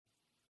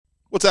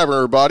What's happening,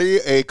 everybody?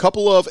 A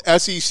couple of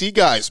SEC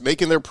guys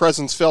making their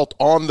presence felt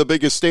on the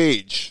biggest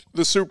stage,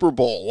 the Super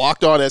Bowl.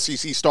 Locked On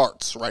SEC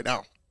starts right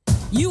now.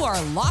 You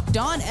are Locked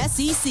On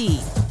SEC,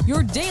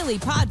 your daily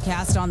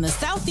podcast on the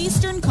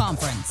Southeastern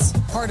Conference.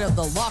 Part of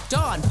the Locked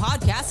On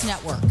Podcast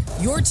Network,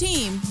 your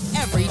team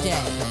every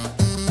day.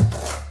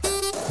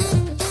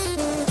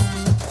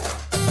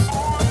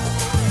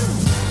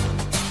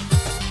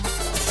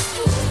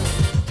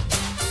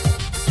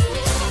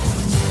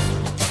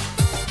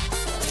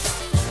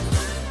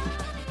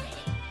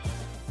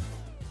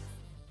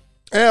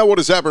 And what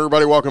is happening,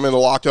 everybody? Welcome into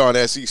Locked On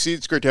SEC.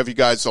 It's great to have you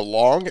guys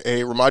along.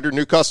 A reminder,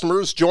 new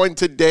customers, join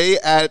today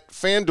at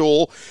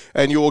FanDuel,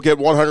 and you will get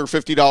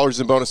 $150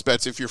 in bonus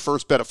bets if your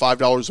first bet of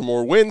 $5 or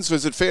more wins.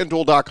 Visit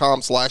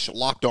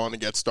FanDuel.com/LockedOn to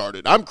get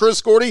started. I'm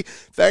Chris Gordy.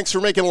 Thanks for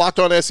making Locked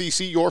On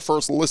SEC your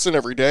first listen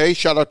every day.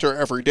 Shout out to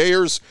our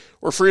everydayers.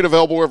 We're free and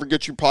available wherever you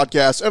get your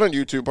podcasts and on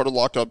YouTube, part of the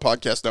Locked On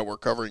Podcast Network,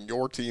 covering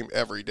your team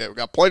every day. We've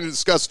got plenty to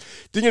discuss.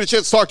 Didn't get a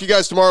chance to talk to you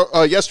guys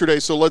yesterday,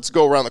 so let's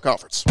go around the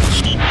conference.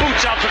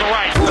 Boots out to the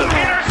right.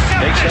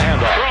 Takes the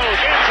handoff.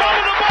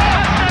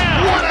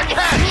 What a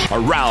catch!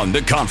 Around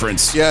the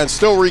conference. Yeah, and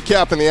still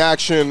recapping the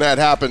action that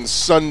happened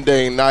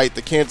Sunday night.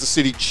 The Kansas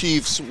City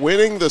Chiefs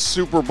winning the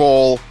Super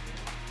Bowl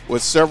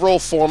with several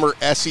former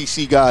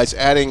SEC guys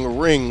adding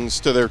rings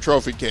to their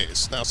trophy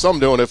case. Now, some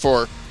doing it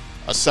for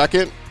a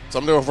second,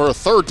 some doing it for a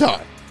third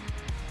time.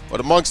 But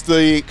amongst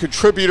the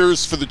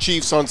contributors for the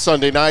Chiefs on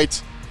Sunday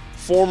night,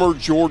 former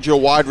Georgia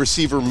wide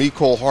receiver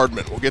Mecole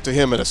Hardman. We'll get to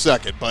him in a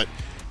second, but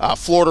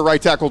Florida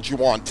right tackle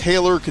Juwan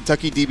Taylor,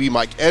 Kentucky DB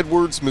Mike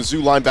Edwards,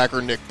 Mizzou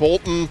linebacker Nick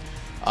Bolton,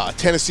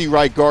 Tennessee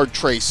right guard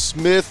Trey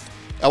Smith,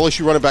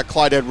 LSU running back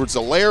Clyde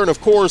Edwards-Helaire, and of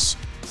course,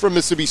 from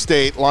Mississippi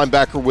State,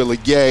 linebacker Willie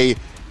Gay,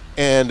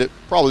 and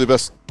probably one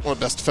of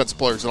the best defensive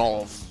players in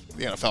all of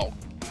the NFL,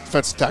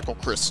 defensive tackle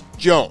Chris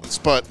Jones.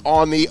 But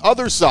on the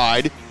other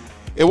side,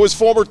 it was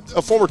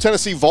a former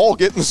Tennessee Vol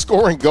getting the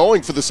scoring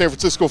going for the San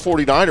Francisco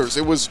 49ers.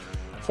 It was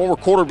former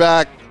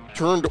quarterback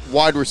turned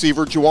wide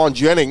receiver Juwan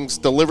Jennings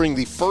delivering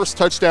the first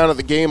touchdown of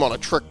the game on a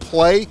trick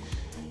play.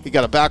 He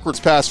got a backwards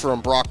pass from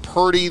Brock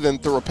Purdy, then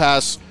threw a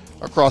pass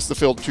across the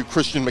field to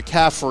Christian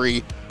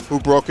McCaffrey, who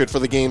broke it for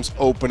the game's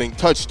opening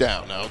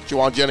touchdown. Now,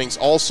 Juwan Jennings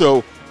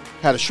also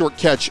had a short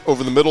catch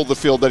over the middle of the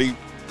field that he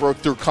broke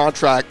through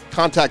contact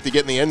to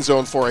get in the end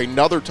zone for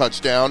another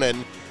touchdown,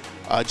 and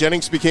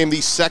Jennings became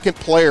the second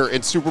player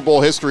in Super Bowl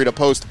history to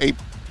post a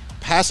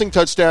passing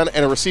touchdown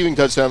and a receiving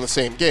touchdown in the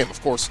same game.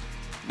 Of course,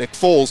 Nick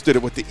Foles did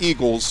it with the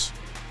Eagles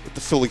with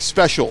the Philly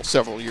Special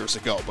several years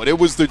ago. But it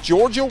was the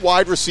Georgia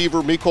wide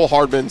receiver Mecole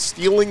Hardman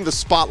stealing the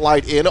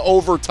spotlight in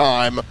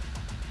overtime.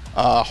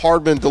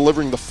 Hardman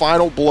delivering the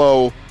final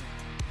blow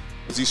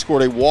as he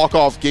scored a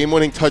walk-off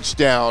game-winning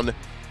touchdown,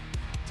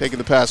 taking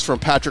the pass from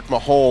Patrick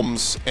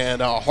Mahomes.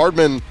 And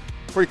Hardman,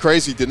 pretty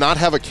crazy, did not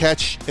have a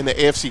catch in the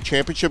AFC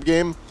Championship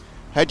game.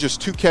 Had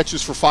just 2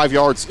 catches for 5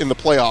 yards in the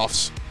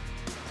playoffs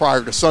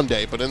prior to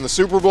Sunday. But in the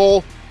Super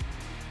Bowl,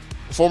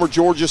 former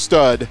Georgia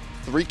stud,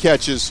 3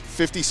 catches,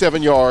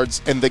 57 yards,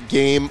 and the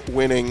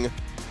game-winning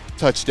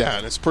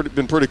touchdown. It's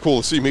been pretty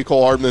cool to see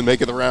Mecole Hardman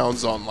making the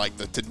rounds on like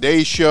the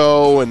Today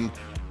Show and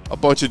a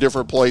bunch of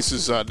different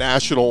places,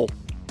 national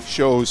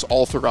shows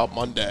all throughout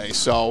Monday.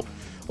 So,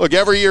 look,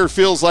 every year it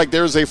feels like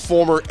there's a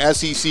former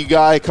SEC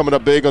guy coming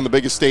up big on the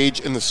biggest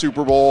stage in the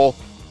Super Bowl.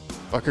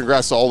 But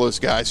congrats to all those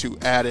guys who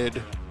added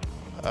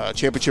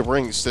championship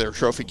rings to their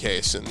trophy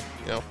case. And,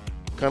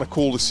 kind of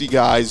cool to see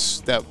guys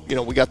that,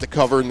 we got to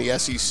cover in the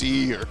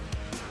SEC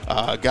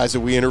or guys that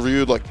we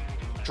interviewed, like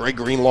Dre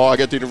Greenlaw I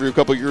got to interview a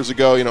couple years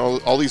ago.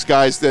 All these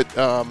guys that,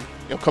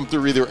 come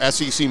through either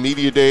SEC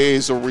media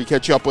days or we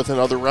catch up with in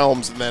other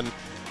realms and then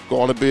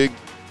go on to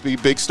be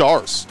big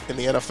stars in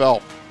the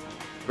NFL.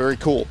 Very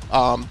cool.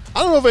 I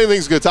don't know if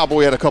anything's going to top what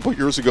we had a couple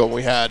years ago when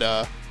we had,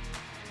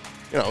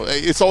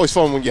 it's always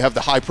fun when you have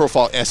the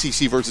high-profile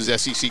SEC versus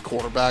SEC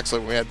quarterbacks.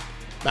 Like we had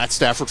Matt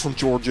Stafford from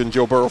Georgia and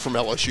Joe Burrow from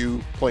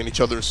LSU playing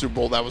each other in the Super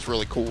Bowl. That was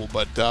really cool.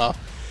 But,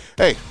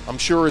 hey, I'm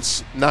sure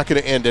it's not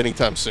going to end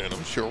anytime soon.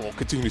 I'm sure we'll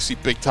continue to see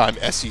big-time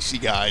SEC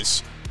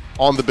guys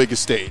on the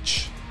biggest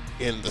stage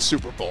in the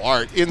Super Bowl. All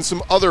right, in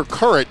some other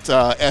current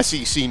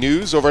SEC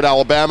news, over at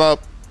Alabama,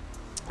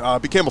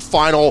 became a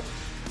final.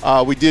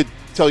 We did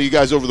tell you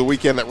guys over the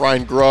weekend that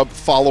Ryan Grubb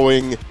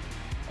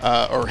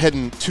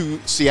heading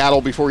to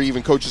Seattle before he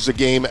even coaches a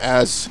game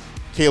as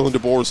Kalen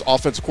DeBoer's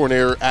offensive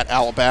coordinator at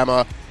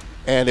Alabama.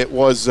 And it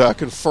was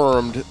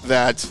confirmed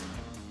that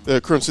the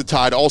Crimson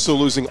Tide also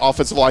losing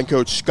offensive line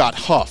coach Scott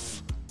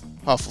Huff.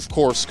 Huff, of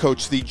course,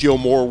 coached the Joe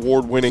Moore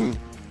award-winning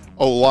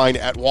O-line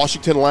at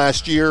Washington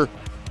last year.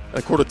 And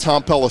according to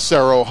Tom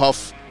Pelissero,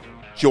 Huff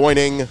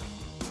joining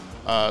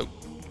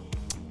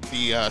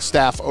the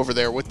staff over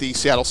there with the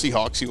Seattle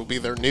Seahawks. He will be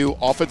their new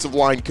offensive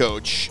line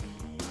coach.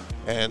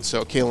 And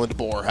so Kalen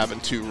DeBoer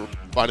having to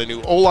find a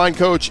new O-line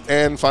coach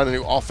and find a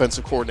new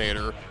offensive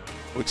coordinator.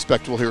 We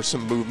expect we'll hear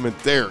some movement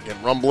there. Again,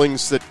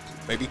 rumblings that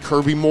maybe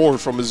Kirby Moore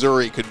from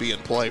Missouri could be in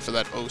play for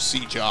that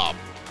OC job.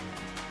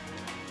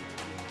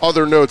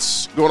 other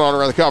notes going on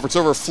around the conference.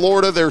 Over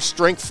Florida, their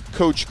strength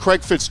coach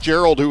Craig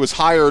Fitzgerald, who was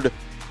hired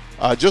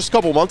just a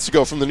couple months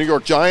ago from the New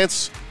York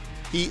Giants,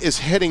 he is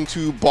heading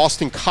to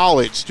Boston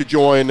College to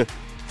join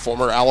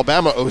former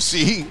Alabama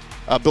OC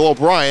Bill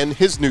O'Brien,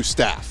 his new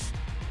staff.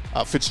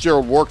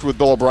 Fitzgerald worked with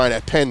Bill O'Brien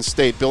at Penn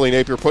State. Billy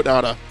Napier putting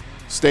out a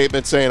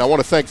statement saying, "I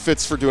want to thank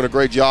Fitz for doing a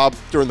great job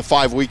during the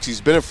 5 weeks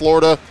he's been in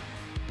Florida.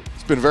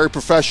 He's been a very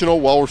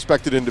professional,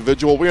 well-respected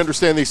individual. We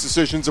understand these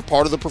decisions are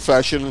part of the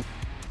profession,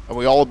 and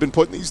we all have been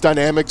put in these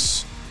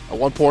dynamics at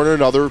one point or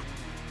another.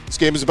 This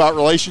game is about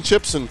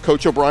relationships, and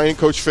Coach O'Brien and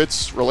Coach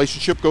Fitz'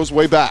 relationship goes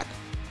way back."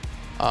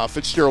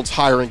 Fitzgerald's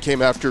hiring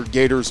came after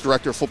Gators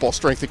Director of Football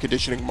Strength and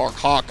Conditioning Mark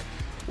Hawk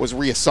was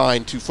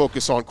reassigned to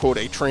focus on, quote,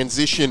 a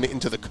transition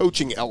into the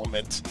coaching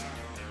element.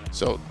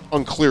 So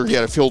unclear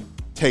yet if he'll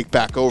take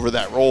back over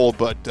that role,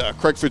 but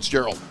Craig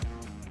Fitzgerald,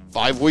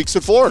 5 weeks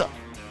at Florida.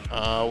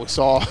 We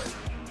saw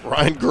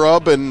Ryan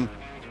Grubb and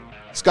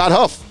Scott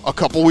Huff a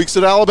couple weeks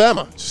at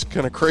Alabama. Just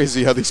kind of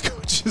crazy how these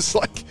coaches,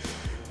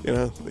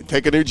 they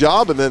take a new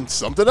job and then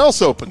something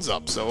else opens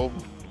up. So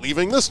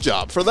leaving this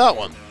job for that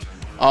one.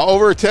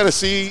 Over at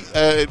Tennessee,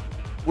 it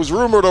was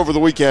rumored over the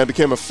weekend,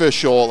 became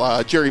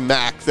official. Jerry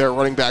Mack, their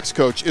running backs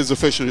coach, is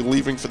officially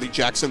leaving for the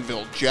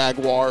Jacksonville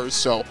Jaguars.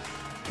 So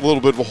a little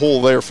bit of a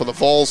hole there for the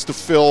Vols to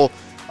fill.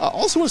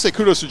 Also want to say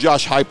kudos to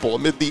Josh Heupel.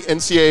 Amid the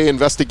NCAA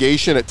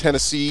investigation at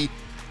Tennessee,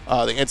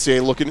 the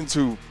NCAA looking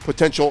into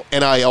potential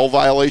NIL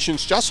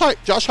violations, Josh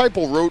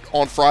Heupel wrote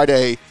on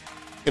Friday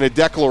in a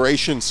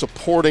declaration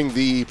supporting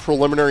the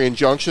preliminary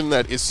injunction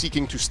that is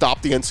seeking to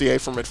stop the NCAA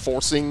from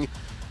enforcing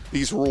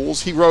these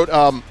rules. He wrote,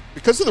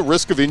 because of the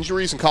risk of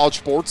injuries in college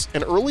sports,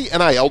 an early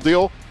NIL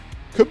deal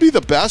could be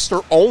the best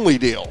or only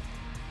deal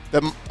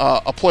that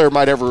a player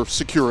might ever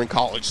secure in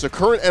college. The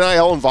current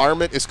NIL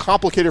environment is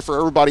complicated for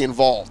everybody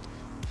involved,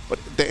 but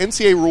the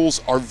NCAA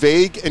rules are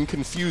vague and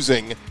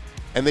confusing,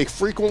 and they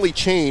frequently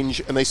change,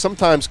 and they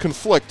sometimes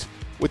conflict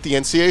with the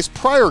NCAA's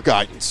prior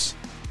guidance.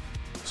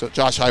 So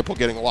Josh Heupel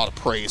getting a lot of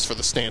praise for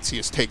the stance he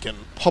has taken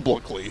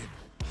publicly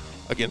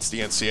against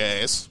the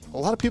NCAA, as a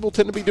lot of people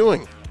tend to be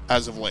doing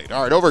as of late.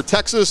 All right, over at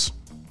Texas,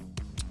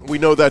 we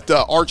know that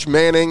Arch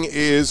Manning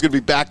is going to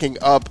be backing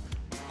up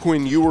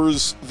Quinn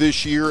Ewers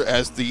this year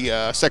as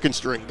the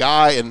second-string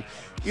guy, and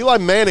Eli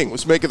Manning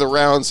was making the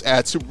rounds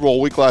at Super Bowl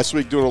week last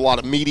week doing a lot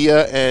of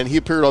media, and he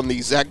appeared on the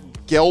Zach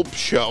Gelb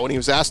show, and he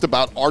was asked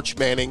about Arch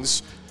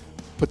Manning's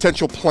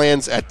potential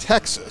plans at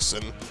Texas,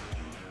 and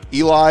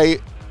Eli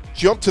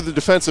jumped to the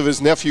defense of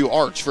his nephew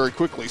Arch very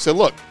quickly. He said,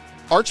 look,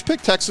 Arch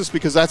picked Texas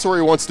because that's where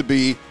he wants to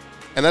be,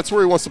 and that's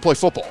where he wants to play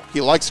football.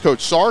 He likes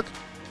Coach Sark.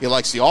 He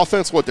likes the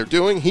offense, what they're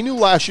doing. He knew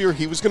last year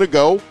he was going to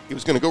go. He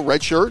was going to go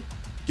redshirt,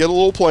 get a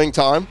little playing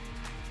time.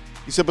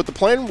 He said, but the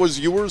plan was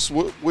Ewers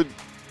would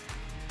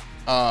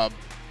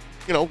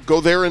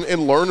go there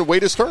and learn and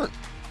wait his turn.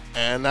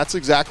 And that's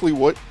exactly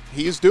what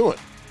he is doing.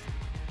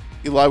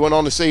 Eli went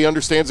on to say he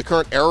understands the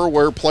current era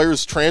where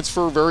players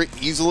transfer very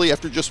easily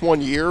after just 1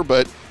 year,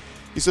 but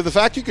he said the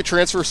fact you could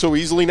transfer so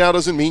easily now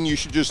doesn't mean you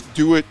should just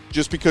do it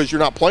just because you're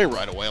not playing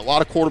right away. A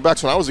lot of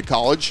quarterbacks when I was in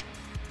college,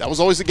 that was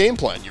always the game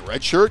plan. You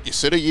redshirt, you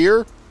sit a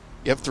year,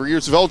 you have 3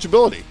 years of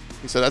eligibility.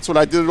 He said that's what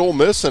I did at Ole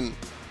Miss, and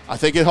I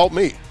think it helped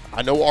me.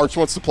 I know Arch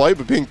wants to play,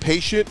 but being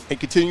patient and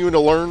continuing to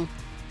learn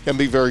can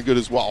be very good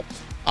as well.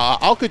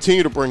 I'll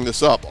continue to bring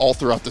this up all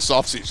throughout this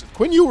offseason.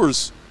 Quinn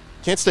Ewers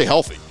can't stay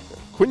healthy.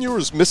 Quinn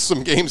Ewers missed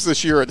some games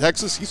this year at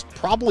Texas. He's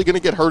probably going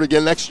to get hurt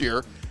again next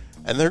year,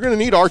 and they're going to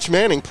need Arch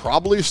Manning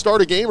probably to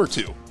start a game or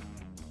two.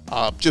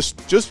 Just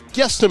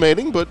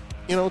guesstimating, but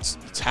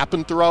it's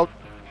happened throughout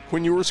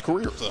Quinn Ewers'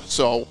 career.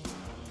 So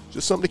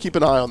just something to keep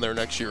an eye on there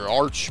next year.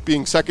 Arch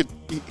being second,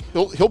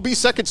 he'll be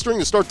second string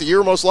to start the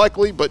year most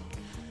likely, but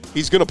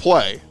he's going to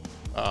play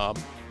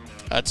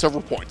at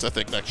several points, I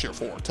think, next year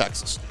for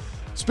Texas.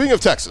 Speaking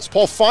of Texas,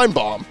 Paul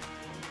Feinbaum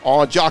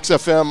on Jocks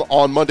FM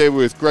on Monday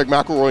with Greg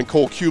McElroy and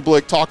Cole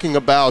Kublik talking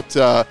about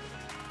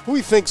who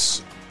he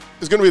thinks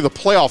is going to be the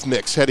playoff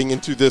mix heading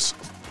into this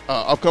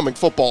upcoming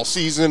football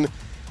season.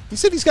 He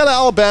said he's got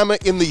Alabama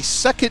in the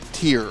second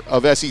tier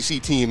of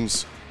SEC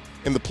teams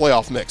in the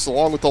playoff mix,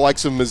 along with the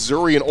likes of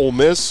Missouri and Ole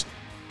Miss,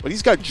 but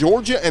he's got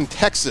Georgia and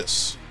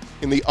Texas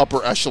in the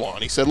upper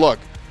echelon. He said, look,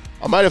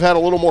 I might have had a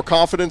little more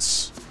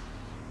confidence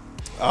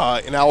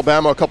in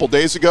Alabama a couple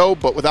days ago,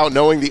 but without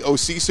knowing the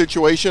OC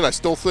situation, I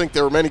still think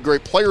there are many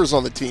great players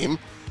on the team.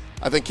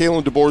 I think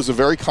Kalen DeBoer is a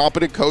very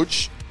competent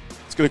coach.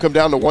 It's going to come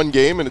down to one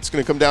game, and it's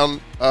going to come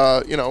down,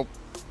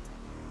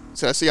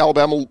 so I see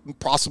Alabama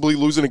possibly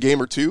losing a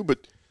game or two,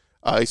 but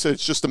he said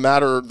it's just a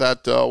matter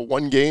that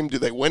one game, do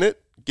they win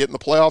it, get in the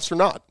playoffs or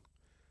not?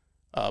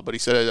 But he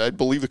said, I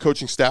believe the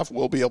coaching staff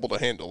will be able to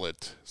handle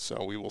it.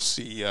 So we will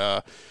see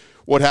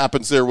what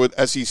happens there with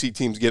SEC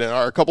teams getting.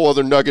 All right, a couple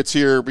other nuggets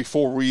here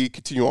before we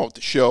continue on with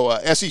the show.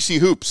 SEC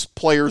Hoops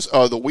Players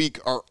of the Week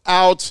are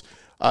out.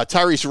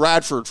 Tyrese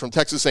Radford from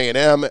Texas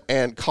A&M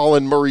and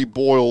Colin Murray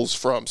Boyles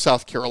from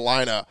South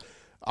Carolina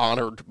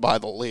honored by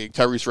the league.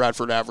 Tyrese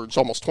Radford averaged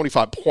almost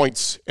 25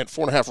 points and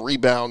 4.5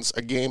 rebounds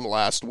a game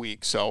last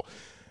week. So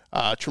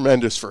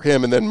tremendous for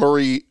him. And then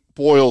Murray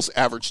Boyles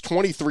averaged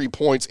 23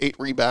 points, 8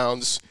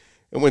 rebounds,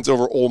 and wins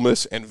over Ole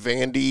Miss and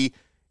Vandy.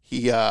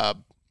 He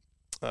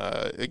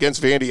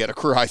against Vandy had a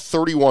career-high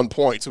 31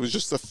 points. It was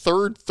just the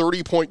third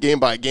 30-point game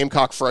by a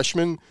Gamecock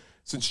freshman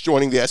since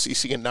joining the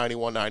SEC in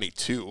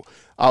 91-92.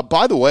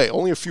 By the way,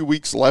 only a few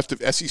weeks left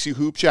of SEC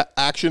hoop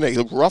action. A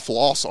rough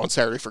loss on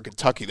Saturday for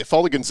Kentucky. They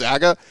fell to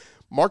Gonzaga,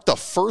 marked the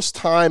first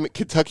time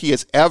Kentucky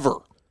has ever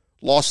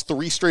lost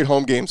 3 straight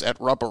home games at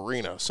Rupp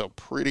Arena. So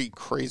pretty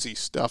crazy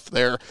stuff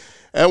there.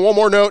 And one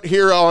more note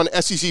here on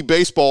SEC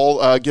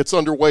baseball gets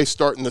underway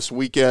starting this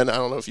weekend. I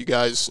don't know if you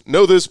guys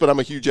know this, but I'm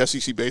a huge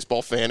SEC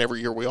baseball fan. Every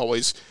year we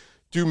always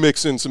do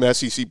mix in some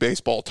SEC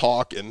baseball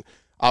talk, and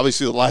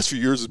obviously the last few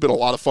years has been a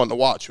lot of fun to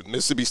watch with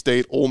Mississippi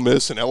State, Ole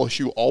Miss, and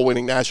LSU all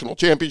winning national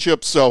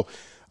championships. So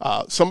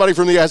somebody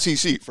from the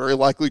SEC very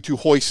likely to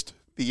hoist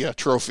the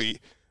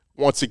trophy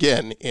once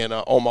again in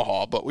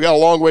Omaha. But we got a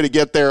long way to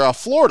get there.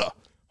 Florida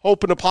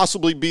hoping to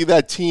possibly be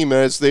that team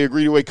as they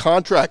agree to a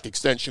contract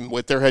extension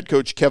with their head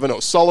coach Kevin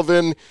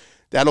O'Sullivan.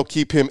 That'll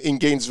keep him in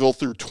Gainesville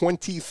through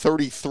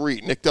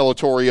 2033. Nick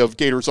Delatorre of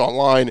Gators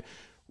Online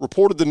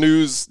reported the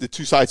news. The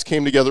two sides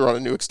came together on a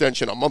new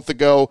extension a month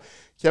ago.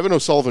 Kevin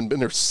O'Sullivan been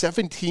there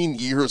 17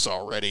 years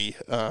already.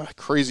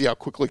 Crazy how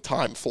quickly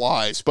time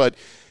flies. But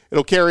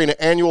it'll carry an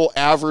annual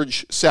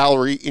average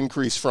salary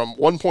increase from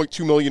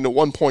 $1.2 million to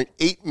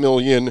 $1.8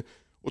 million,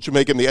 which will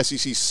make him the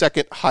SEC's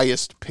second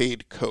highest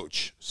paid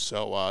coach.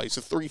 So he's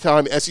a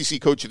 3-time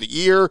SEC Coach of the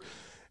Year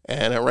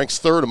and ranks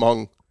third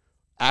among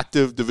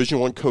active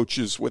Division I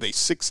coaches with a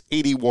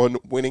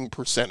 .681 winning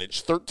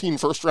percentage. 13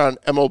 first-round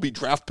MLB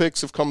draft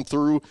picks have come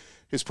through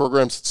his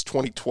program since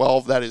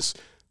 2012. That is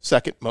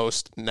second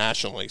most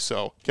nationally.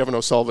 So Kevin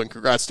O'Sullivan,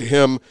 congrats to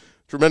him.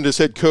 Tremendous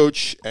head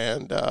coach,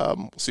 and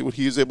we'll see what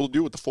he is able to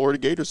do with the Florida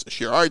Gators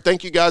this year. All right,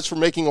 thank you guys for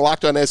making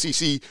Locked On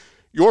SEC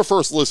your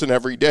first listen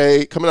every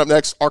day. Coming up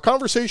next, our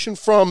conversation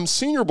from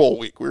Senior Bowl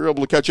week. We were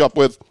able to catch up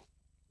with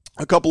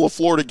a couple of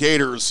Florida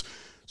Gators,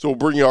 so we'll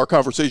bring you our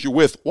conversation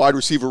with wide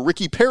receiver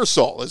Ricky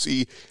Pearsall as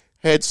he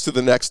heads to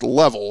the next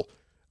level,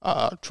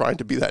 trying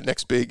to be that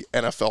next big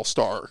NFL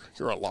star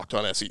here on Locked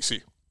On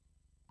SEC.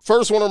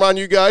 First, I want to remind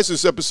you guys,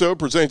 this episode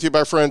presented to you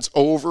by friends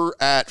over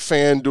at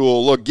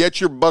FanDuel. Look,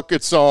 get your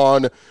buckets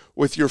on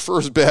with your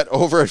first bet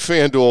over at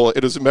FanDuel.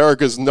 It is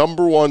America's #1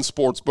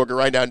 sportsbook. And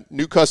right now,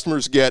 new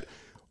customers get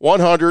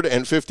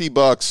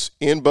 $150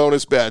 in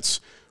bonus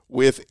bets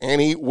with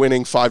any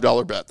winning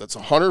 $5 bet. That's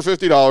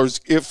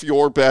 $150 if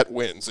your bet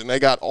wins. And they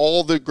got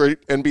all the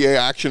great NBA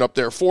action up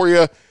there for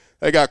you.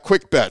 They got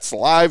quick bets,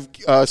 live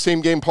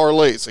same-game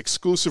parlays,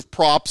 exclusive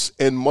props,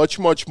 and much,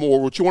 much more.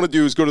 What you want to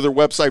do is go to their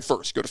website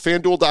first. Go to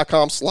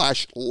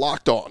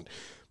FanDuel.com/LockedOn.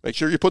 Make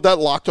sure you put that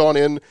Locked On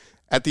in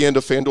at the end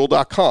of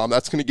FanDuel.com.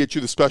 That's going to get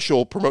you the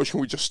special promotion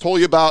we just told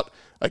you about.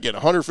 Again,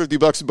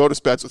 $150 in bonus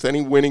bets with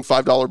any winning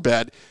 $5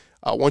 bet.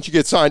 Once you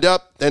get signed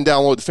up, then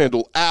download the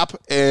FanDuel app,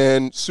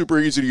 and super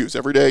easy to use.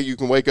 Every day you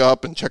can wake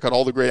up and check out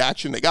all the great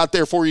action they got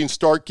there for you and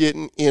start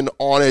getting in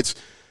on it.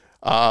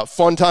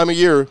 Fun time of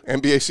year.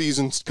 NBA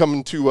season's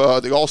coming to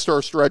the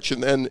All-Star stretch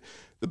and then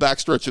the back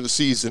stretch of the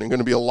season. And going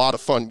to be a lot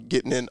of fun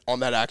getting in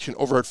on that action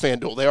over at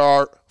FanDuel. They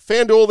are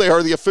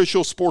the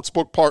official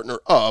sportsbook partner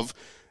of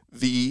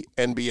the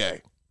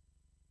NBA.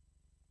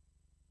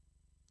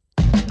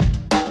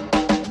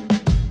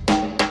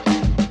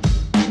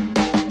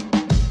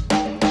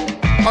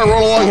 All right,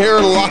 roll along here,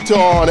 Locked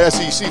On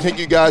SEC. Thank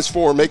you guys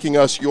for making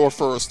us your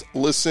first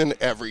listen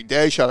every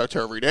day. Shout out to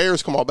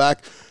everydayers. Come on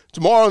back.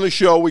 Tomorrow on the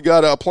show, we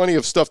got plenty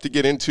of stuff to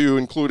get into,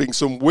 including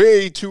some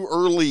way too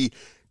early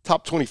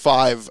top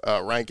 25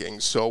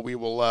 rankings. So we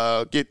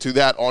will get to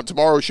that on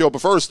tomorrow's show.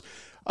 But first,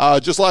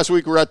 just last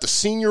week, we were at the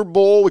Senior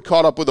Bowl. We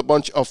caught up with a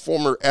bunch of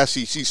former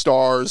SEC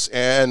stars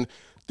and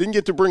didn't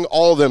get to bring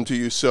all of them to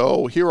you.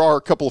 So here are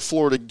a couple of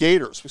Florida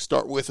Gators. We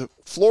start with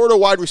Florida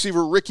wide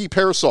receiver Ricky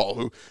Pearsall,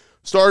 who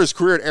started his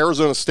career at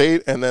Arizona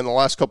State and then the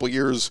last couple of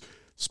years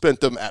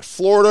spent them at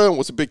Florida and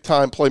was a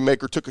big-time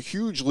playmaker, took a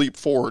huge leap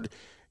forward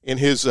in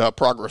his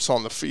progress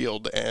on the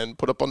field and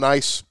put up a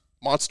nice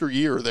monster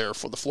year there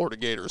for the Florida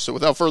Gators. So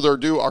without further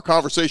ado, our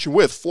conversation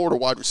with Florida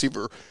wide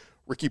receiver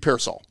Ricky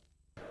Pearsall.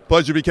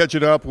 Pleasure to be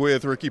catching up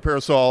with Ricky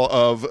Pearsall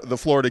of the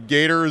Florida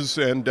Gators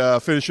and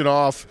finishing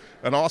off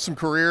an awesome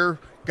career.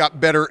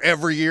 Got better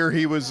every year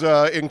he was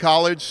in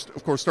college.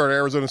 Of course, started at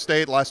Arizona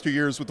State, last 2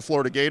 years with the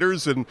Florida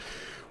Gators. And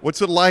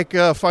what's it like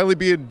finally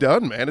being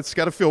done, man? It's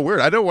got to feel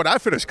weird. I know when I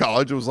finished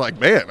college, it was like,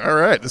 man, all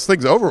right, this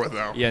thing's over with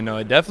now. Yeah, no,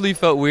 it definitely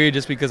felt weird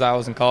just because I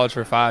was in college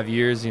for 5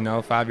 years,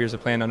 5 years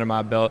of playing under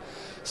my belt.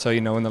 So,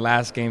 when the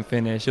last game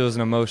finished, it was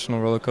an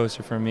emotional roller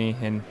coaster for me.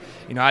 And,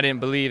 I didn't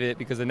believe it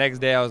because the next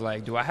day I was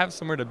like, do I have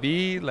somewhere to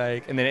be?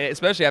 And then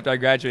especially after I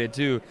graduated,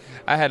 too,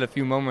 I had a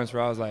few moments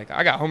where I was like,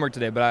 I got homework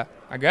today, but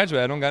I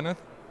graduated. I don't got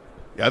nothing.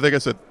 Yeah, I think I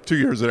said 2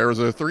 years at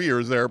Arizona, 3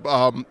 years there.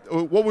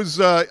 What was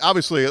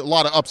obviously a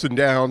lot of ups and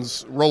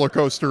downs, roller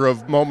coaster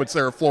of moments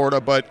there at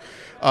Florida. But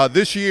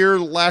this year,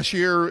 last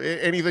year,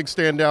 anything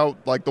stand out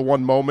like the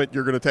one moment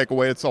you're going to take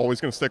away that's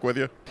always going to stick with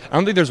you? I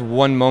don't think there's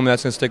one moment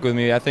that's going to stick with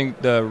me. I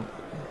think the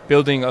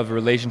building of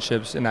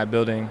relationships in that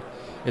building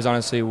is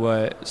honestly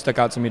what stuck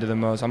out to me the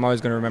most. I'm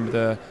always going to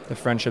remember the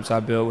friendships I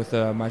built with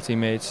my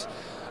teammates.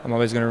 I'm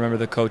always going to remember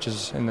the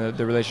coaches and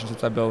the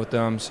relationships I built with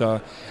them.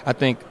 So I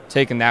think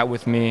taking that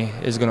with me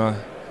is going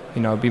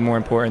to, be more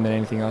important than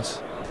anything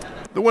else.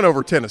 The win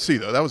over Tennessee,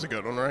 though, that was a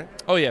good one, right?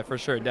 Oh, yeah, for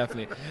sure,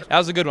 definitely. That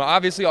was a good one.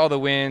 Obviously, all the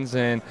wins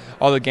and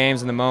all the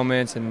games and the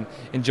moments and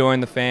enjoying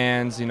the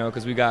fans,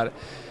 because we got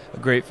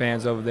great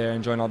fans over there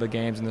enjoying all the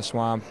games in the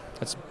Swamp.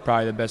 That's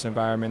probably the best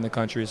environment in the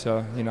country.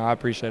 So, I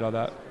appreciate all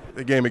that.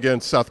 The game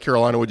against South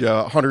Carolina with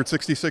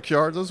 166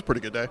 yards, that was a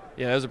pretty good day.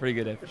 Yeah, that was a pretty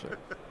good day for sure.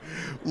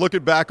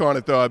 Looking back on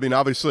it, though, I mean,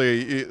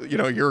 obviously,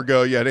 a year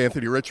ago you had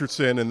Anthony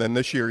Richardson, and then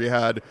this year you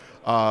had,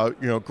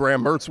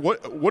 Graham Mertz.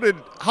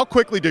 How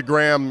quickly did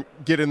Graham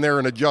get in there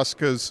and adjust?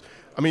 Because,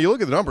 I mean, you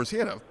look at the numbers, he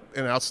had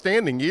an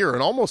outstanding year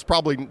and almost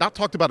probably not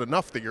talked about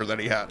enough the year that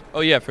he had.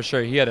 Oh, yeah, for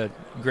sure. He had a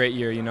great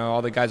year.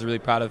 All the guys are really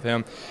proud of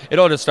him. It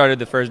all just started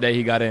the first day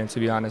he got in, to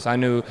be honest. I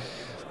knew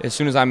as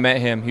soon as I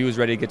met him, he was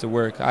ready to get to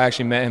work. I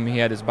actually met him. He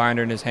had his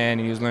binder in his hand,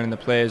 and he was learning the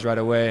plays right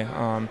away.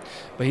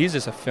 But he's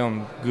just a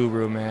film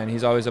guru, man.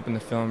 He's always up in the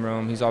film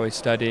room. He's always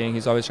studying.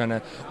 He's always trying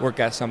to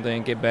work at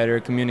something, get better,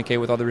 communicate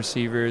with all the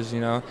receivers,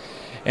 And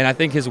I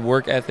think his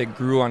work ethic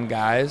grew on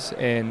guys,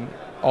 and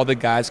all the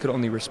guys could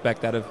only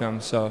respect that of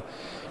him. So,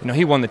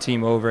 he won the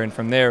team over, and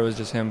from there it was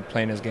just him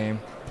playing his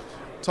game.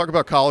 Talk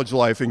about college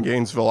life in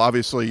Gainesville.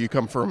 Obviously, you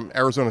come from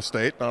Arizona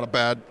State, not a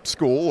bad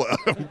school.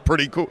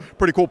 Pretty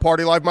cool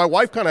party life. My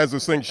wife kind of has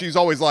this thing. She's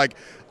always like,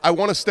 I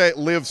want to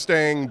live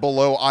staying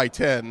below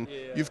I-10.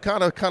 Yeah. You've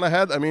kind of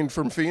had, I mean,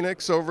 from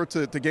Phoenix over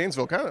to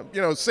Gainesville, kind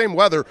of, same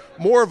weather.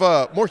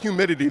 More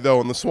humidity, though,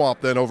 in the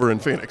Swamp than over in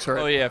Phoenix,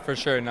 right? Oh, yeah, for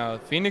sure. No,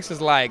 Phoenix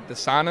is like the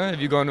sauna, if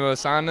you go into a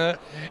sauna,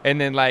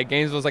 and then, like,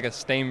 Gainesville's like a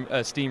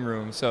steam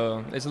room.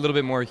 So it's a little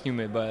bit more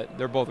humid, but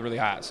they're both really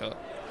hot, so.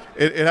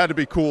 It had to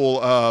be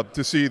cool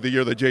to see the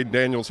year that Jaden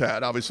Daniels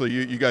had. Obviously,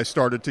 you guys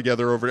started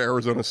together over at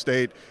Arizona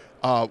State.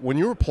 When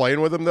you were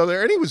playing with him, though,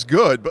 there, and he was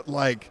good, but,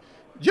 like,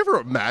 did you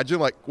ever imagine,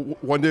 like,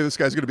 one day this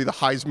guy's going to be the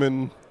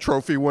Heisman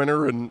Trophy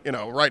winner? And,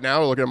 right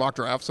now, looking at mock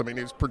drafts, I mean,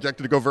 he's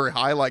projected to go very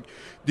high. Like,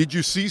 did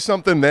you see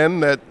something then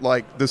that,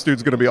 like, this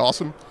dude's going to be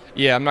awesome?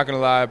 Yeah, I'm not going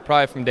to lie.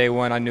 Probably from day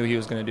one, I knew he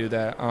was going to do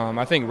that.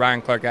 I think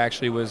Ryan Clark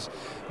actually was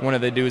one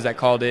of the dudes that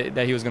called it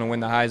that he was going to win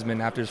the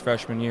Heisman after his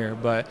freshman year.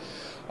 But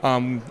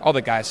all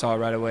the guys saw it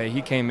right away.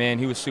 He came in.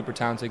 He was a super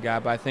talented guy.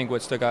 But I think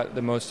what stuck out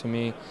the most to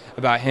me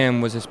about him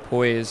was his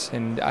poise.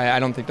 And I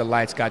don't think the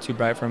lights got too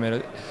bright from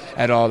it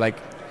at all. Like,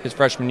 his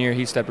freshman year,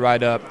 he stepped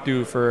right up,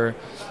 threw for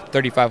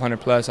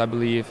 3,500 plus, I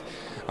believe,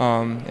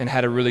 and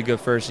had a really good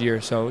first year.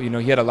 So,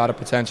 he had a lot of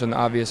potential. And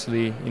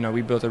obviously,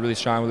 we built a really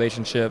strong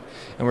relationship,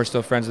 and we're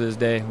still friends to this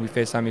day. We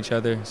FaceTime each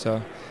other.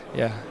 So,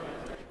 yeah.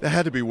 That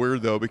had to be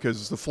weird, though,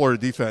 because the Florida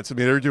defense, I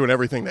mean, they're doing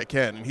everything they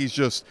can, and he's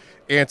just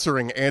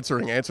answering.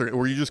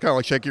 Were you just kind of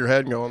like shaking your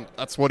head and going,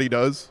 that's what he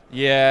does?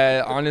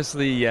 Yeah,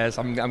 honestly, yes.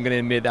 I'm going to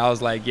admit that I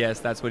was like, yes,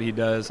 that's what he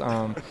does.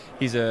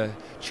 He's a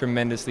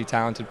tremendously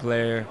talented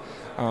player.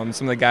 Some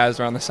of the guys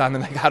were on the side,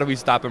 and like, how do we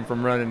stop him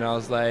from running? And I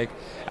was like,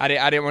 I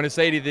didn't want to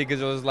say anything because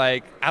it was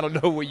like, I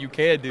don't know what you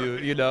can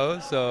do,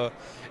 So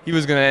he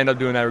was going to end up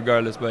doing that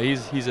regardless, but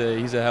he's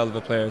a hell of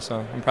a player,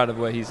 so I'm proud of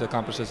what he's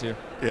accomplished this year.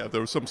 Yeah, if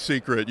there was some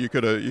secret, you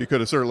could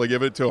have certainly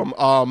given it to him.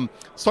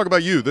 Let's talk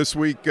about you. This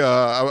week,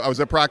 I was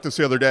at practice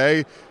the other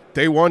day.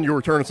 Day one, you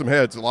were turning some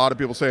heads. A lot of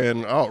people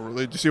saying, oh,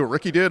 really? Did you see what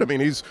Ricky did? I mean,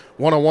 he's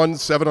 1-on-1,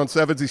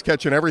 7-on-7s. He's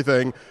catching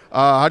everything.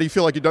 How do you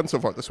feel like you've done so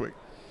far this week?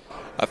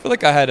 I feel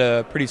like I had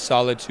a pretty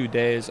solid 2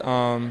 days.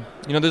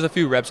 There's a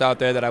few reps out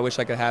there that I wish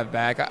I could have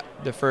back.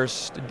 The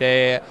first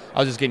day, I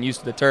was just getting used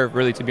to the turf,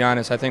 really, to be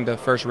honest. I think the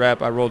first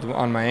rep, I rolled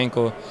on my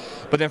ankle.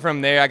 But then from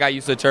there, I got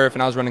used to the turf,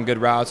 and I was running good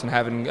routes and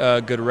having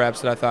good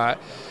reps that I thought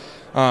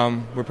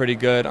were pretty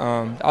good.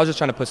 I was just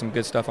trying to put some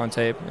good stuff on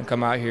tape and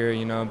come out here,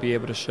 be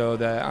able to show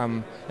that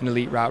I'm an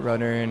elite route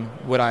runner and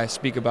what I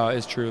speak about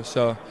is true.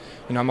 So,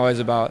 I'm always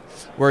about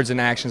words and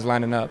actions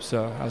lining up.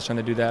 So I was trying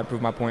to do that,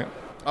 prove my point.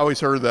 I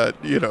always heard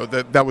that,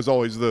 that was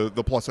always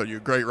the plus on you.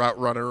 Great route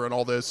runner and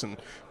all this and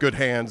good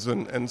hands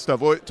and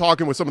stuff.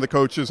 Talking with some of the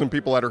coaches and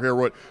people that are here,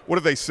 what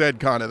have they said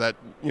kind of that,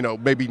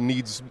 maybe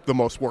needs the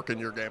most work in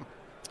your game?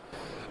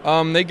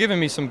 They've given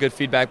me some good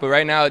feedback, but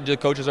right now the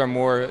coaches are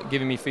more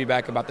giving me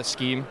feedback about the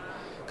scheme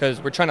because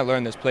we're trying to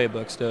learn this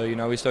playbook still.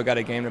 We still got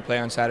a game to play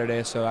on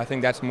Saturday, so I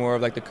think that's more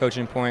of like the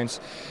coaching points.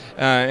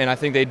 And I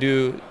think they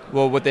do,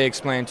 what they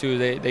explain too,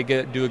 they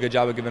do a good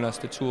job of giving us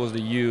the tools to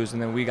use,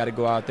 and then we got to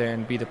go out there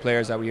and be the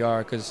players that we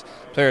are because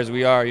players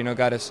we are,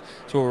 got us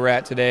to where we're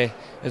at today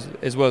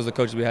as well as the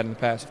coaches we had in the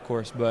past, of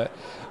course. But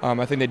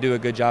I think they do a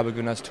good job of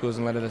giving us tools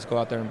and letting us go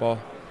out there and ball.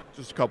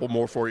 Just a couple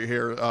more for you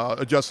here.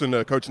 Adjusting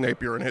to Coach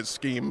Napier and his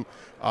scheme,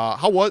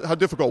 how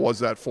difficult was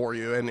that for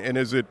you? And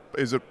is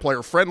it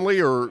player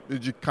friendly, or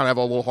did you kind of have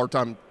a little hard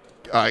time,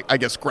 I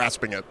guess,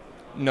 grasping it?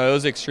 No, it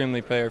was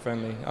extremely player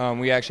friendly.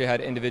 We actually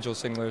had individual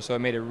singlers, so it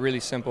made it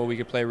really simple. We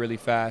could play really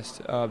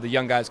fast. The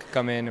young guys could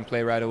come in and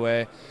play right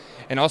away.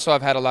 And also,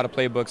 I've had a lot of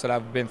playbooks that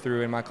I've been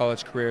through in my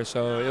college career,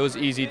 so it was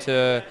easy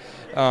to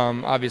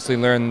obviously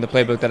learn the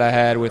playbook that I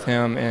had with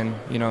him, and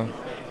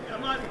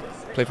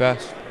play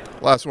fast.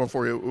 Last one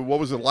for you. What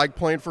was it like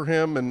playing for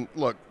him? And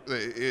look,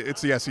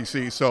 it's the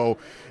SEC, so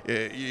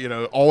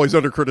always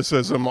under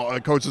criticism.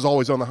 Coach is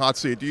always on the hot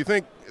seat. Do you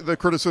think the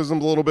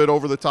criticism's a little bit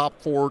over the top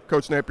for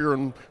Coach Napier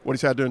and what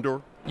he's had to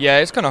endure? Yeah,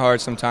 it's kind of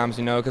hard sometimes,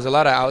 because a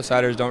lot of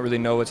outsiders don't really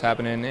know what's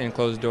happening in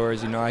closed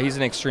doors. He's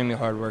an extremely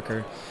hard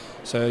worker,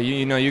 so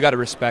you got to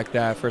respect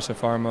that first and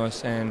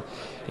foremost. And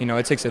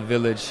it takes a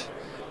village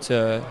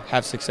to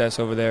have success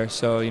over there.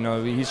 So,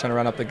 he's trying to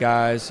run up the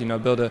guys,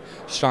 build a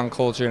strong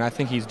culture, and I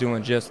think he's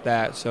doing just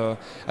that. So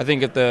I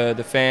think if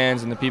the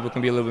fans and the people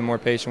can be a little bit more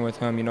patient with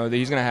him,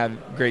 he's going to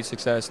have great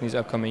success in these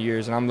upcoming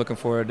years. And I'm looking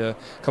forward to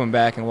coming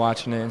back and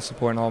watching it and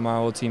supporting all my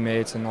old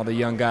teammates and all the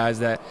young guys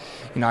that,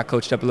 I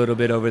coached up a little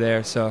bit over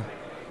there. So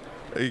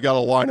you got a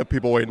line of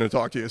people waiting to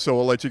talk to you, so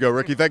we'll let you go.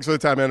 Ricky, thanks for the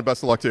time, man, and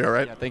best of luck to you, all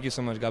right? Yeah, thank you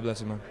so much. God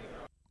bless you, man.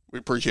 We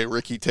appreciate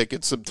Ricky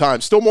taking some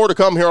time. Still more to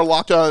come here on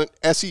Locked On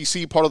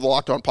SEC, part of the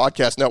Locked On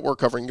Podcast Network,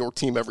 covering your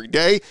team every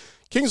day.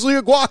 Kingsley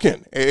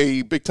Eguakun,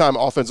 a big-time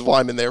offensive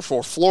lineman there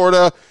for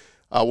Florida.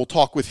 We'll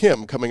talk with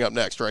him coming up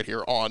next right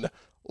here on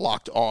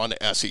Locked On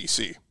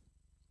SEC.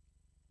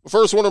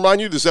 First, I want to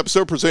remind you, this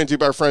episode presented to you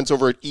by our friends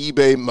over at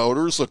eBay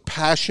Motors. Look,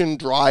 passion,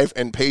 drive,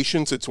 and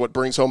patience, it's what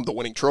brings home the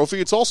winning trophy.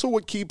 It's also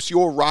what keeps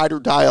your ride or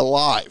die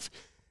alive.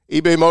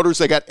 eBay Motors,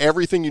 they got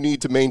everything you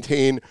need to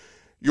maintain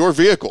your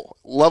vehicle.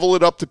 Level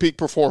it up to peak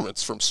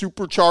performance, from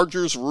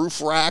superchargers, roof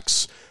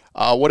racks,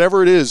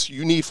 whatever it is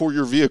you need for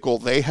your vehicle,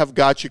 they have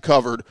got you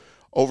covered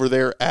over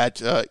there at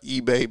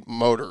eBay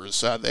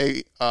Motors.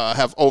 They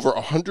have over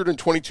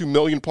 122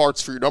 million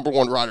parts for your number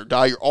one ride or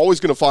die. You're always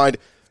going to find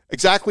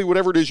exactly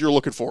whatever it is you're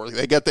looking for.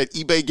 They get that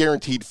eBay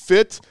guaranteed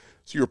fit,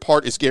 so your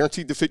part is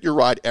guaranteed to fit your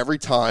ride every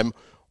time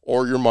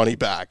or your money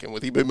back. And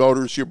with eBay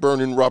Motors, you're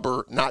burning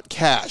rubber, not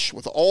cash.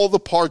 With all the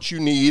parts you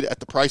need at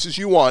the prices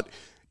you want,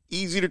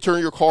 easy to turn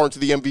your car into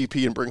the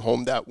MVP and bring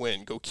home that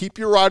win. Go keep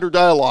your ride or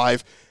die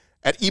alive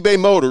at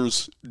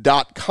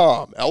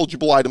ebaymotors.com.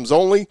 Eligible items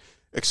only.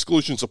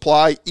 Exclusions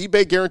apply.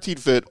 eBay guaranteed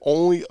fit,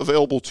 only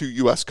available to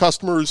U.S.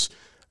 customers.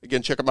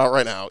 Again, check them out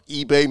right now.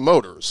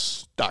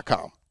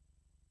 ebaymotors.com.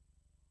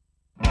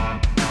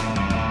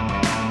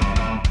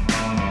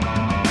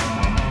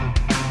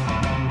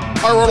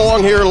 All right, run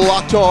along here,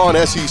 Locked On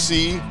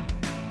SEC.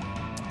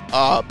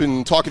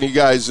 Been talking to you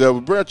guys. We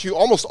brought you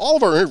almost all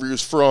of our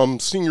interviews from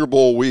Senior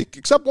Bowl week,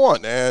 except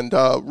one, and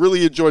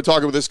really enjoyed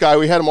talking with this guy.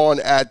 We had him on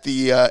at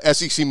the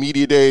SEC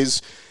Media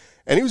Days,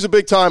 and he was a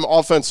big-time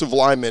offensive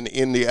lineman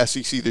in the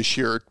SEC this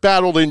year.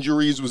 Battled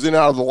injuries, was in and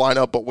out of the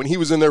lineup, but when he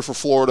was in there for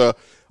Florida,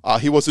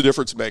 he was a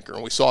difference maker,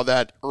 and we saw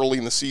that early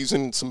in the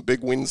season, some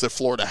big wins that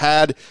Florida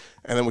had,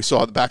 and then we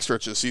saw the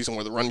backstretch of the season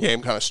where the run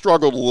game kind of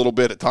struggled a little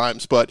bit at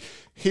times. But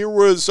here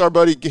was our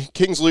buddy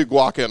Kingsley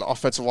Eguakun,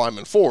 offensive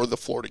lineman for the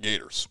Florida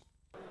Gators.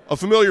 A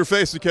familiar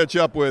face to catch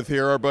up with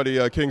here, our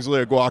buddy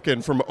Kingsley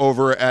Eguakun from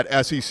over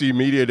at SEC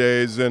Media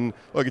Days. And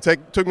look,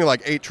 it took me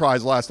like 8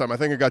 tries last time. I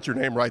think I got your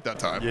name right that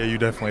time. Yeah, you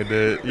definitely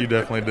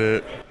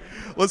did.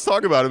 Let's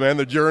talk about it, man.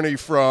 The journey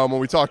from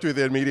when we talked to you at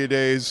the Media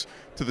Days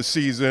to the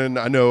season.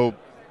 I know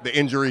the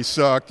injury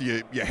sucked.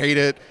 You hate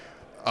it.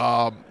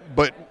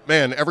 But,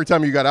 man, every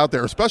time you got out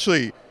there,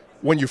 especially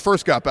when you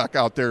first got back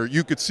out there,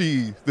 you could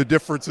see the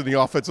difference in the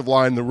offensive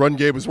line. The run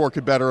game was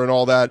working better and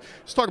all that.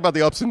 Let's talk about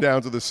the ups and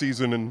downs of the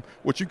season and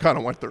what you kind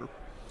of went through.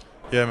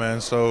 Yeah, man.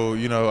 So,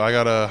 I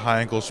got a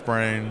high ankle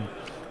sprain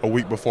a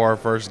week before our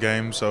first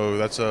game, so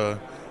that's a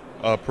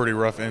pretty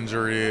rough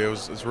injury.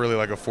 It's really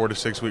like a 4 to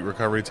 6 week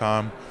recovery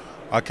time.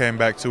 I came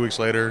back 2 weeks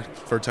later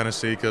for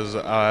Tennessee because,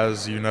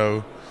 as you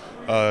know,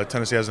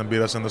 Tennessee hasn't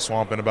beat us in the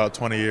swamp in about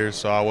 20 years,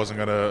 so I wasn't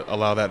going to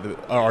allow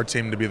our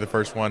team to be the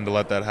first one to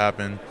let that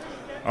happen.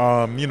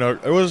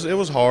 It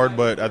was hard,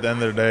 but at the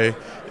end of the day,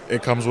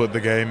 it comes with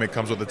the game. It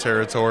comes with the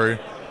territory.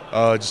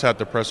 Just have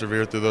to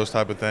persevere through those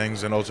type of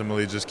things and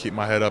ultimately just keep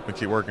my head up and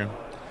keep working.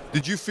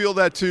 Did you feel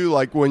that too,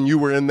 like when you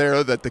were in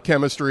there, that the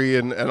chemistry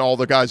and all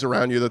the guys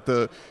around you,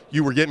 that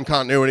you were getting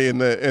continuity in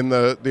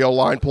the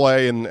O-line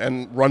play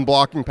and run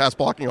blocking, pass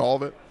blocking, all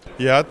of it?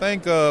 Yeah, I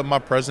think my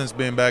presence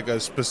being back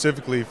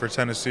specifically for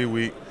Tennessee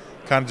week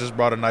kind of just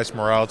brought a nice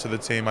morale to the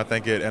team. I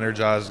think it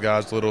energized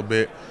guys a little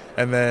bit.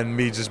 And then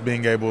me just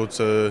being able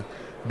to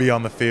be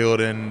on the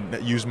field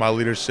and use my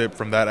leadership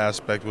from that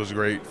aspect was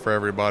great for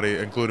everybody,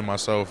 including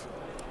myself.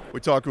 We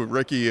talked with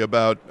Ricky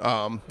about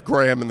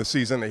Graham and the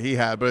season that he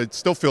had, but it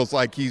still feels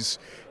like he's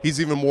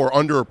even more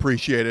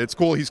underappreciated. It's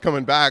cool he's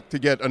coming back to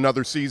get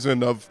another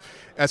season of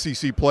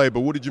SEC play, but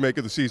what did you make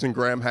of the season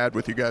Graham had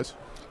with you guys?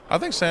 I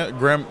think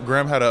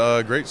Graham had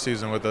a great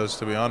season with us,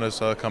 to be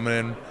honest. Coming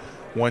in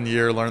 1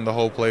 year, learned the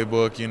whole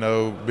playbook,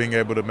 being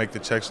able to make the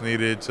checks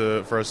needed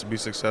for us to be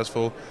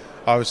successful.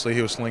 Obviously,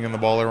 he was slinging the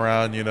ball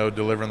around,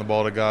 delivering the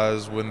ball to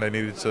guys when they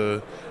needed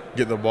to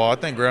get the ball. I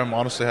think Graham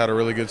honestly had a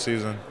really good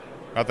season.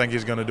 I think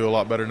he's going to do a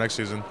lot better next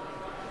season.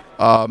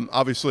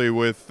 Obviously,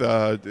 with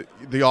the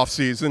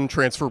offseason,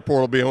 transfer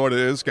portal being what it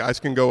is, guys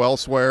can go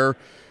elsewhere.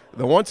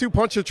 The 1-2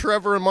 punch of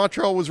Trevor and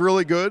Montrell was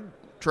really good.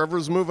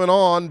 Trevor's moving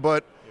on,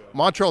 but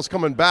Montrell's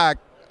coming back.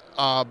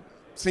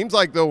 seems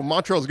like, though,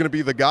 Montrell's going to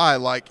be the guy.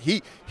 Like,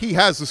 he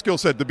has the skill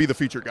set to be the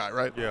feature guy,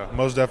 right? Yeah,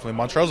 most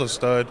definitely. Montrell's a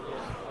stud.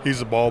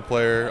 He's a ball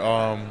player.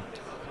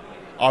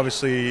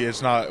 Obviously,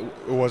 it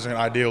wasn't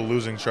ideal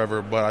losing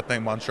Trevor, but I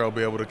think Montrell will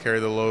be able to carry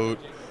the load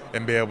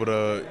and be able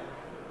to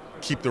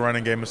keep the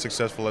running game as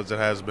successful as it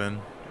has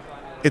been.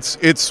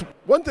 It's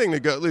one thing to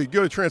go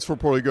to transfer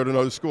portal, you go to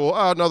another school,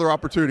 another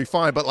opportunity,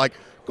 fine. But, like,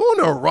 going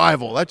to a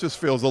rival, that just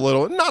feels a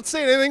little – not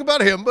saying anything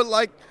about him, but,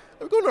 like,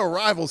 going to a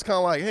rival is kind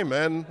of like, hey,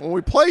 man, when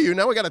we play you,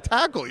 now we got to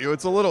tackle you.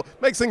 It's a little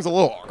 – makes things a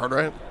little awkward,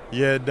 right?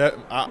 Yeah,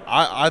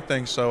 I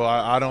think so.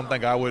 I don't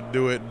think I would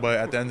do it, but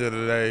at the end of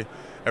the day,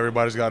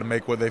 everybody's got to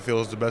make what they feel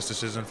is the best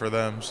decision for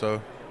them, so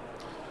 –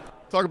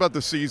 Talk about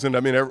the season. I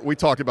mean, we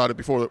talked about it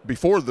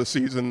before the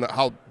season,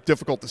 how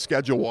difficult the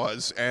schedule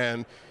was,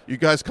 and you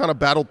guys kind of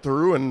battled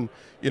through. And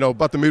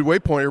about the midway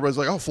point, everybody's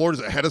like, "Oh,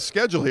 Florida's ahead of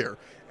schedule here."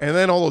 And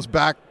then all those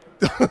back,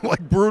 like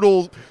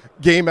brutal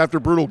game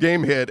after brutal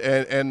game hit,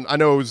 and I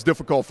know it was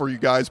difficult for you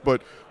guys.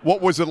 But what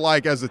was it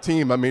like as a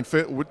team? I mean,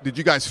 did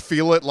you guys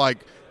feel it like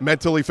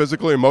mentally,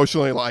 physically,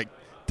 emotionally? Like,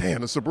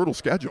 damn, it's a brutal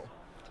schedule.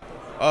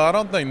 I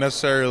don't think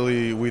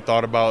necessarily we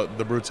thought about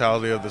the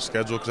brutality of the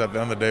schedule because at the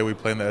end of the day we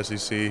play in the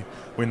SEC.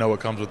 We know what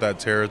comes with that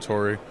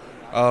territory.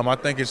 I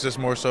think it's just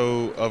more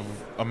so of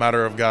a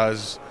matter of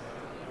guys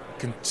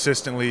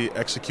consistently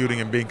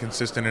executing and being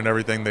consistent in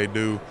everything they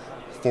do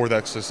for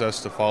that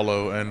success to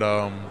follow. And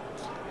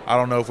I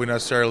don't know if we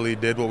necessarily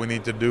did what we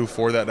need to do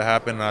for that to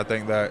happen. And I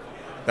think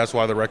that's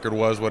why the record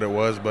was what it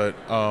was. But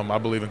I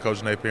believe in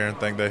Coach Napier and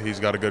think that he's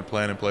got a good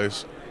plan in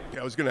place.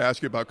 Yeah, I was going to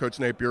ask you about Coach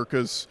Napier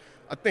because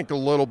I think a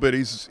little bit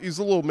he's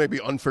a little maybe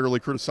unfairly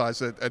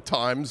criticized at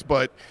times,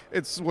 but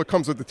it's what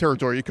comes with the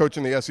territory. You coach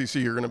in the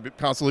SEC, you're going to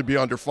constantly be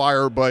under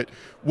fire. But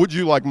what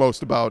you like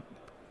most about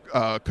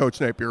Coach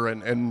Napier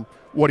and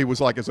what he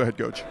was like as a head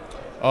coach?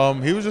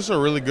 He was just a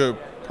really good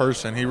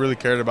person. He really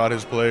cared about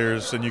his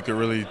players, and you could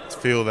really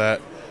feel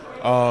that.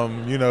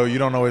 You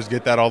don't always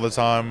get that all the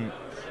time,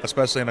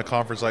 especially in a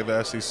conference like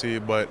the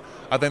SEC. But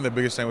I think the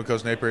biggest thing with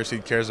Coach Napier is he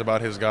cares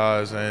about his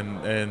guys,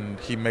 and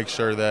he makes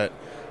sure that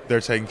they're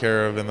taken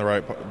care of in the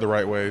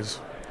right ways.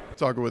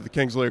 Talking with the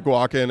Kingsley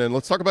Eguakun, and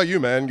let's talk about you,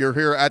 man. You're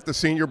here at the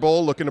Senior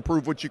Bowl looking to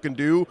prove what you can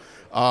do.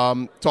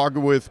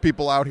 Talking with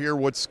people out here,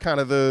 what's kind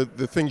of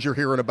the things you're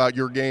hearing about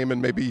your game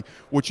and maybe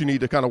what you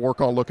need to kind of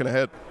work on looking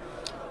ahead?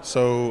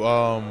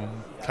 So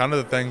kind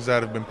of the things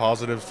that have been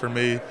positives for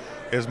me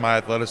is my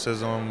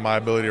athleticism, my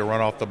ability to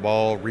run off the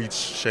ball, reach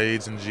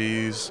shades and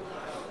G's.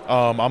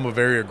 I'm a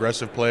very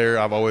aggressive player.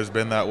 I've always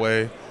been that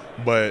way.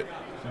 But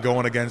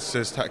going against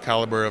this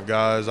caliber of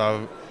guys,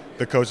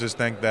 the coaches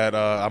think that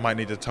I might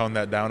need to tone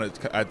that down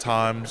at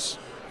times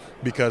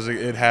because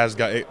it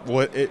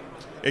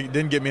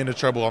didn't get me into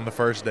trouble on the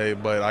first day,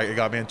 but it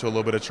got me into a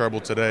little bit of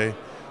trouble today.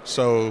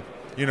 So,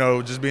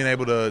 just being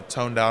able to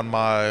tone down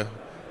my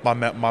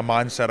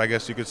mindset, I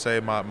guess you could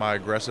say, my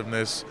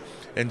aggressiveness,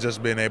 and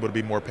just being able to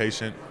be more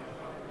patient.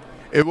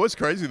 It was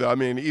crazy, though. I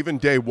mean, even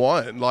day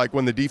one, like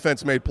when the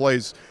defense made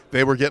plays,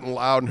 they were getting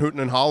loud and hooting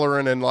and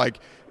hollering. And,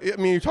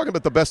 you're talking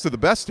about the best of the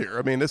best here.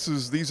 I mean,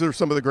 these are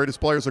some of the greatest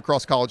players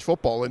across college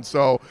football. And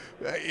so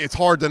it's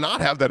hard to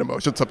not have that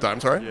emotion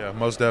sometimes, right? Yeah,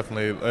 most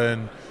definitely.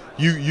 And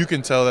you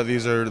can tell that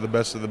these are the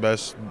best of the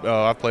best.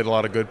 I've played a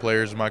lot of good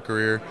players in my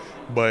career,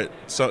 but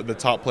the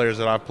top players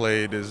that I've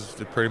played is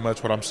pretty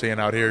much what I'm seeing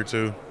out here,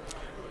 too.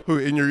 Who,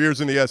 in your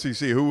years in the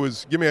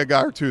SEC, give me a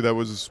guy or two that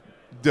was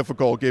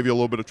difficult, gave you a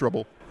little bit of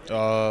trouble?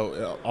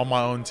 On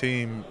my own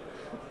team,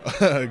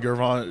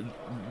 Gervon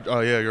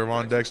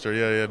Dexter,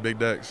 yeah, Big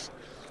Dex.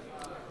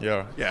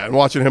 Yeah, and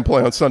watching him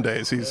play on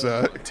Sundays, he's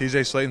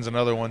TJ Slayton's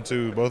another one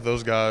too. Both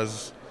those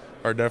guys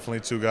are definitely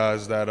two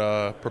guys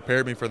that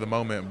prepared me for the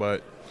moment,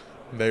 but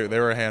they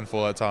were a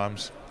handful at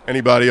times.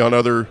 Anybody on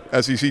other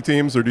SEC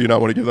teams, or do you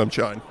not want to give them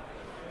shine?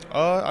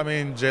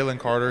 Jalen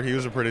Carter, he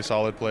was a pretty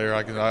solid player.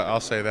 I'll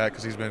say that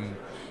because he's been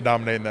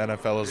dominating the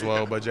NFL as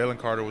well. But Jalen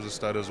Carter was a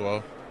stud as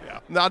well. Yeah,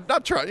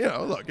 not trying.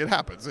 Look, it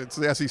happens. It's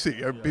the SEC.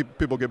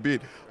 People get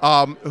beat.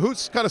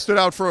 Who's kind of stood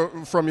out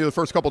from you the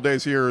first couple of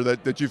days here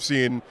that you've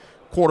seen?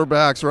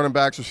 Quarterbacks, running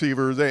backs,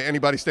 receivers.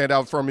 Anybody stand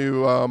out from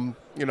you?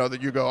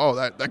 That you go, oh,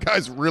 that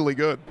guy's really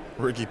good.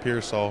 Ricky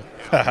Pearsall,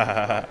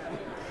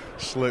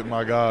 slick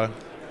my guy.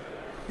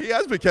 He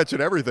has been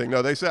catching everything.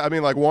 No, they say. I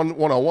mean, like 1-on-1,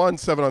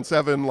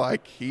 7-on-7.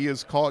 Like he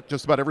has caught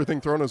just about everything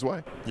thrown his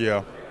way.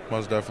 Yeah,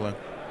 most definitely.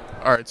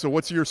 All right. So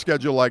what's your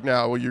schedule like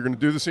now? Well, you're going to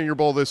do the Senior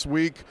Bowl this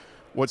week.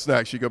 What's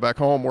next? You go back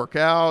home, work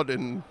out,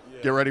 and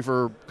get ready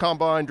for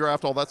combine,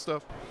 draft, all that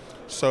stuff?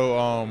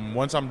 So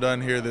once I'm done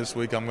here this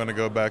week, I'm going to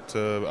go back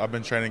to – I've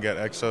been training at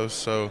Exos,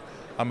 so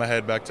I'm going to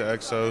head back to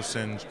Exos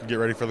and get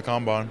ready for the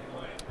combine.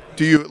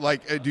 Do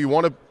you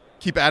want to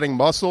keep adding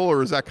muscle,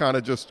 or is that kind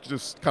of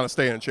just kind of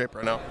staying in shape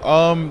right now?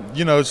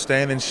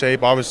 Staying in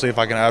shape. Obviously, if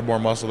I can add more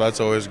muscle, that's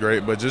always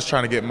great. But just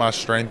trying to get my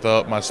strength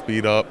up, my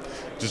speed up,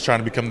 just trying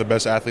to become the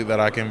best athlete that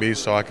I can be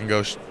so I can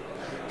go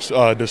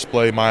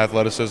display my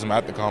athleticism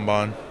at the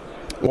combine.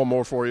 One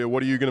more for you.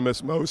 What are you going to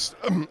miss most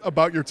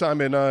about your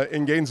time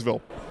in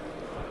Gainesville?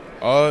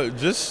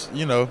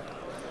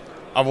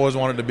 I've always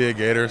wanted to be a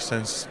Gator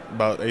since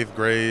about 8th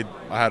grade.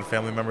 I had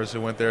family members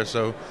who went there,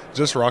 so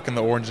just rocking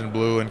the orange and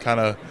blue and kind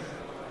of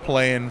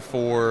playing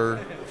for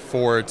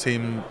a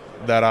team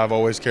that I've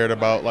always cared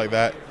about like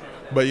that.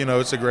 But,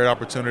 it's a great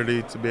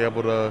opportunity to be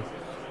able to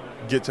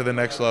get to the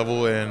next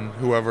level, and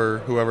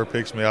whoever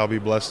picks me, I'll be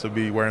blessed to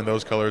be wearing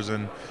those colors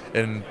and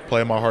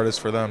play my hardest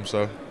for them.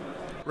 So,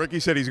 Ricky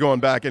said he's going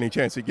back any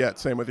chance he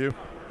gets. Same with you?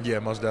 Yeah,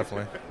 most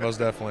definitely.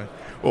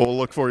 Well, we'll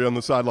look for you on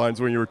the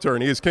sidelines when you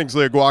return. He is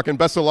Kingsley Eguakun.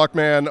 Best of luck,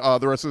 man,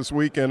 the rest of this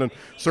weekend, and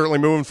certainly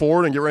moving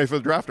forward and get ready for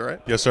the draft, all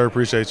right? Yes, sir.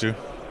 Appreciate you.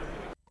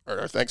 All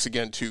right, thanks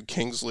again to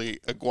Kingsley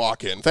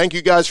Eguakun. Thank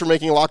you guys for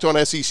making Locked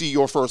On SEC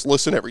your first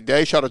listen every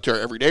day. Shout out to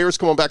our everydayers.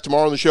 Come on back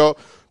tomorrow on the show.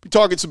 Be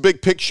talking some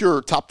big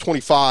picture top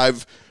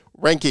 25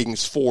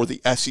 rankings for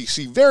the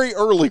SEC. Very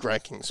early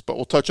rankings, but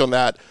we'll touch on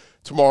that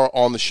tomorrow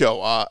on the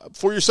show.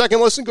 For your second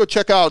listen, go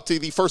check out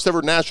the first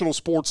ever national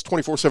sports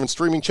 24/7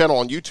 streaming channel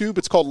on YouTube.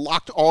 It's called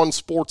Locked On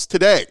Sports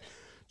Today.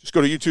 Just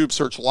go to YouTube,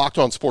 search Locked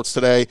On Sports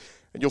Today,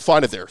 and you'll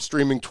find it there,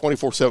 streaming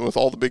 24/7 with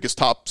all the biggest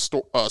top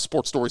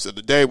sports stories of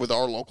the day with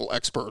our local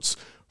experts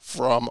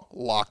from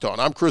Locked On.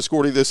 I'm Chris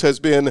Gordy. This has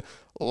been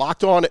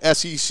Locked On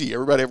SEC.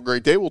 Everybody have a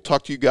great day. We'll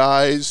talk to you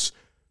guys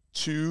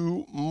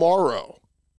tomorrow.